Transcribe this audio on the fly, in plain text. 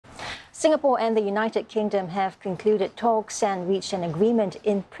Singapore and the United Kingdom have concluded talks and reached an agreement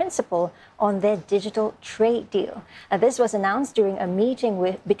in principle on their digital trade deal. This was announced during a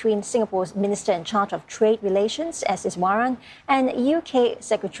meeting between Singapore's Minister in charge of Trade Relations, Iswaran, and UK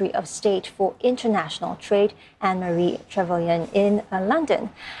Secretary of State for International Trade Anne-Marie Trevelyan in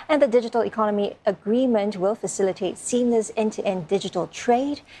London. And the digital economy agreement will facilitate seamless end-to-end digital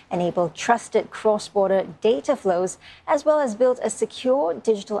trade, enable trusted cross-border data flows, as well as build a secure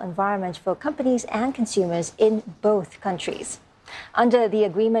digital environment for companies and consumers in both countries. Under the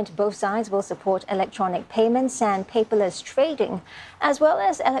agreement, both sides will support electronic payments and paperless trading, as well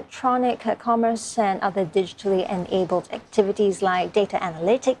as electronic commerce and other digitally enabled activities like data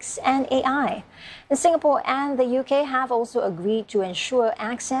analytics and AI. And Singapore and the UK have also agreed to ensure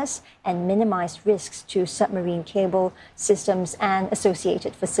access and minimize risks to submarine cable systems and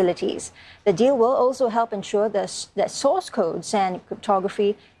associated facilities. The deal will also help ensure that source codes and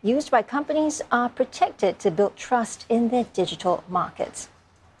cryptography used by companies are protected to build trust in their digital markets.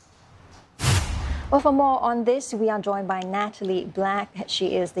 Well, for more on this, we are joined by Natalie Black.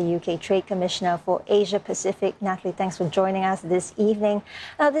 She is the UK Trade Commissioner for Asia Pacific. Natalie, thanks for joining us this evening.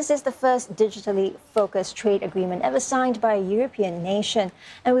 This is the first digitally focused trade agreement ever signed by a European nation.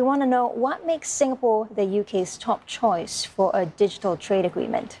 And we want to know what makes Singapore the UK's top choice for a digital trade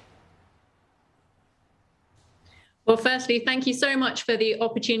agreement. Well, firstly, thank you so much for the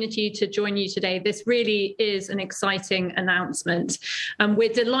opportunity to join you today. This really is an exciting announcement. We're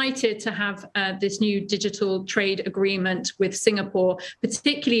delighted to have this new digital trade agreement with Singapore,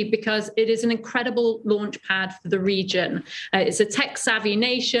 particularly because it is an incredible launchpad for the region. It's a tech-savvy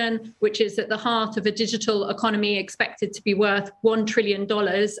nation, which is at the heart of a digital economy expected to be worth $1 trillion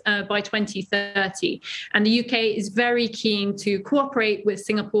by 2030. And the UK is very keen to cooperate with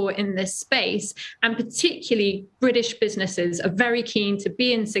Singapore in this space, and particularly British businesses are very keen to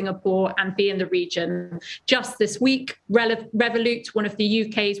be in Singapore and be in the region. Just this week, Revolut, one of the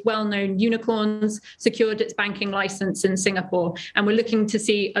UK's well-known unicorns, secured its banking license in Singapore, and we're looking to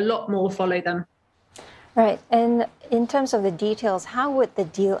see a lot more follow them. Right. And in terms of the details, how would the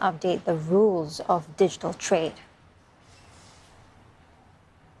deal update the rules of digital trade?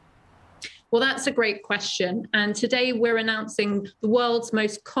 Well, that's a great question. And today we're announcing the world's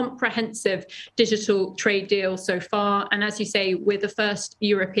most comprehensive digital trade deal so far. And as you say, we're the first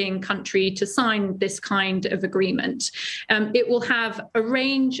European country to sign this kind of agreement. It will have a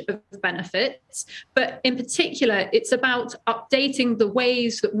range of benefits, but in particular, it's about updating the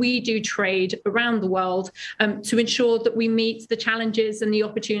ways that we do trade around the world to ensure that we meet the challenges and the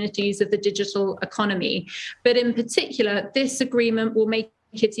opportunities of the digital economy. But in particular, this agreement will make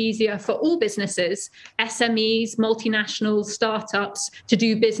it's easier for all businesses, SMEs, multinationals, startups to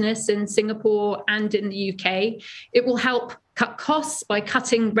do business in Singapore and in the UK. It will help cut costs by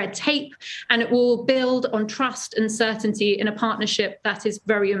cutting red tape, and it will build on trust and certainty in a partnership that is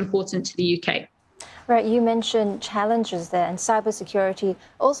very important to the UK. Right, you mentioned challenges there and cybersecurity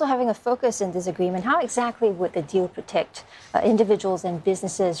also having a focus in this agreement. How exactly would the deal protect individuals and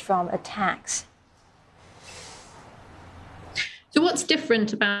businesses from attacks? So what's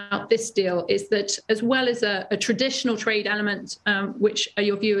different about this deal is that as well as a traditional trade element, which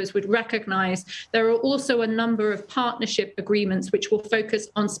your viewers would recognize, there are also a number of partnership agreements which will focus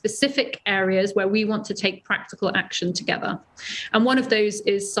on specific areas where we want to take practical action together. And one of those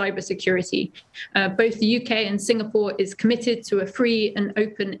is cybersecurity. Both the UK and Singapore is committed to a free and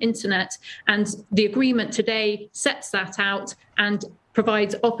open internet, and the agreement today sets that out and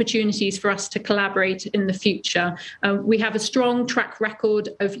provides opportunities for us to collaborate in the future. We have a strong track record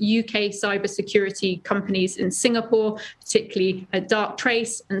of UK cybersecurity companies in Singapore, particularly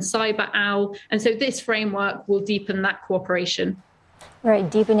Darktrace and CyberOwl. And so this framework will deepen that cooperation. Right,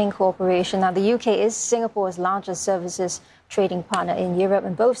 deepening cooperation. Now, the UK is Singapore's largest services trading partner in Europe,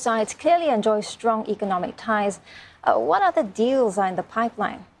 and both sides clearly enjoy strong economic ties. What other deals are in the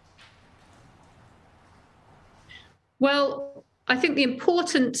pipeline? Well, I think the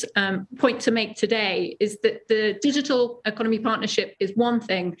important point to make today is that the digital economy partnership is one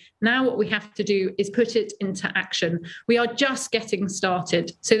thing. Now what we have to do is put it into action. We are just getting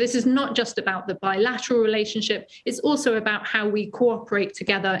started. So this is not just about the bilateral relationship. It's also about how we cooperate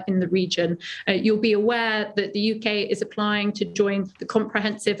together in the region. You'll be aware that the UK is applying to join the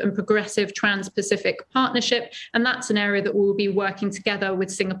Comprehensive and Progressive Trans-Pacific Partnership, and that's an area that we'll be working together with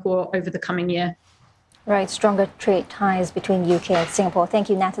Singapore over the coming year. Right, stronger trade ties between UK and Singapore. Thank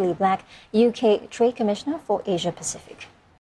you, Natalie Black, UK Trade Commissioner for Asia Pacific.